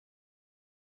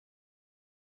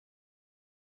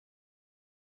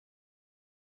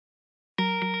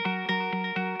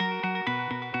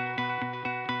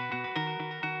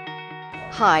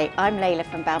Hi, I'm Leila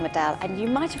from Belle Modelle, and you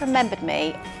might have remembered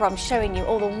me from showing you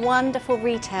all the wonderful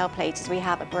retail places we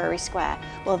have at Brewery Square.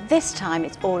 Well, this time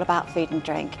it's all about food and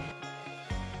drink.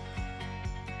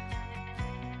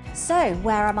 So,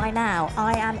 where am I now?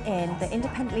 I am in the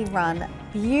independently run,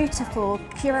 beautiful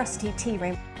Curiosity Tea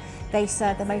Room. They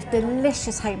serve the most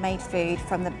delicious homemade food,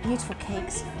 from the beautiful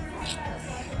cakes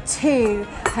to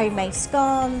homemade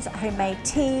scones, homemade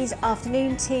teas,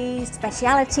 afternoon teas,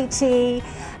 specialty tea,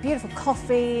 beautiful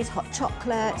coffees, hot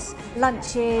chocolates,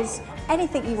 lunches,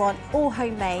 anything you want, all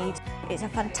homemade. It's a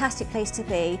fantastic place to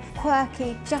be,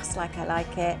 quirky, just like I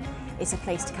like it. It's a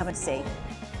place to come and see.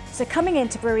 So coming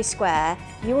into Brewery Square,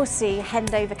 you will see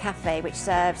Hendover Cafe, which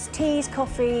serves teas,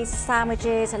 coffees,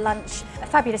 sandwiches, a lunch, a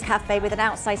fabulous cafe with an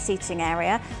outside seating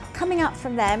area. Coming up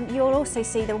from them, you'll also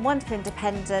see the wonderful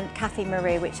independent Cafe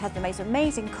Maru, which has the most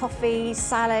amazing coffees,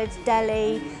 salads,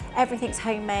 deli, everything's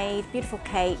homemade, beautiful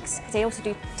cakes. They also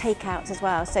do takeouts as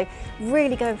well, so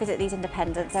really go and visit these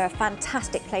independents. They're a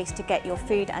fantastic place to get your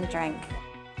food and drink.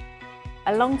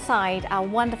 Alongside our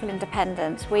wonderful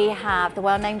independents, we have the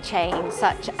well-known chains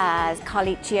such as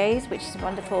Carliccio's, which is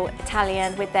wonderful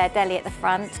Italian with their deli at the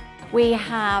front. We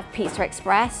have Pizza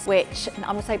Express, which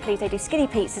I'm so pleased they do skinny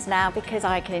pizzas now because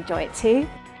I can enjoy it too.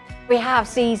 We have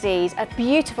Zizi's, a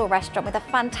beautiful restaurant with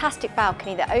a fantastic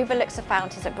balcony that overlooks the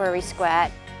fountains at Brewery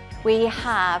Square. We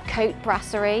have Coat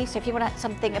Brasserie, so if you want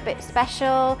something a bit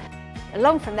special.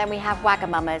 Along from them we have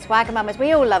Wagamama's. Wagamama's,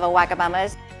 we all love a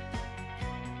Wagamama's.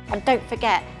 And don't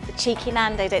forget the cheeky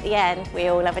Nando's at the end. We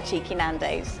all love a cheeky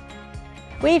Nando's.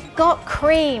 We've got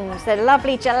Creams, the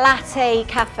lovely Gelati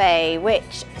Cafe,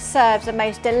 which serves the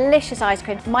most delicious ice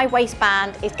cream. My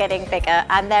waistband is getting bigger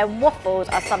and their waffles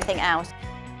are something else.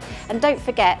 And don't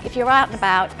forget, if you're out and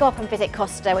about, go up and visit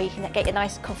Costa where you can get your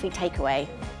nice coffee takeaway.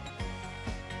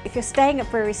 If you're staying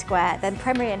at Brewery Square, then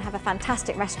Premier Inn have a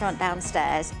fantastic restaurant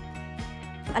downstairs.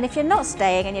 And if you're not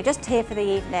staying and you're just here for the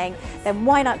evening, then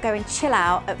why not go and chill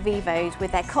out at Vivo's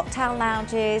with their cocktail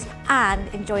lounges and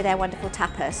enjoy their wonderful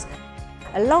tapas.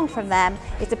 Along from them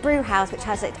is the Brew House, which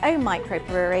has its own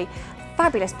microbrewery,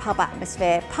 fabulous pub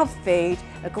atmosphere, pub food,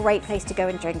 a great place to go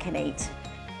and drink and eat.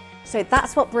 So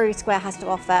that's what Brewery Square has to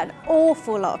offer, an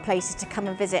awful lot of places to come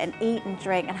and visit and eat and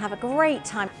drink and have a great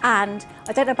time. And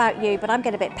I don't know about you, but I'm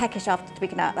getting a bit peckish after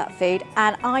speaking about that food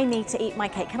and I need to eat my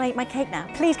cake. Can I eat my cake now?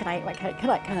 Please, can I eat my cake? Can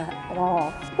I?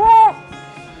 Oh.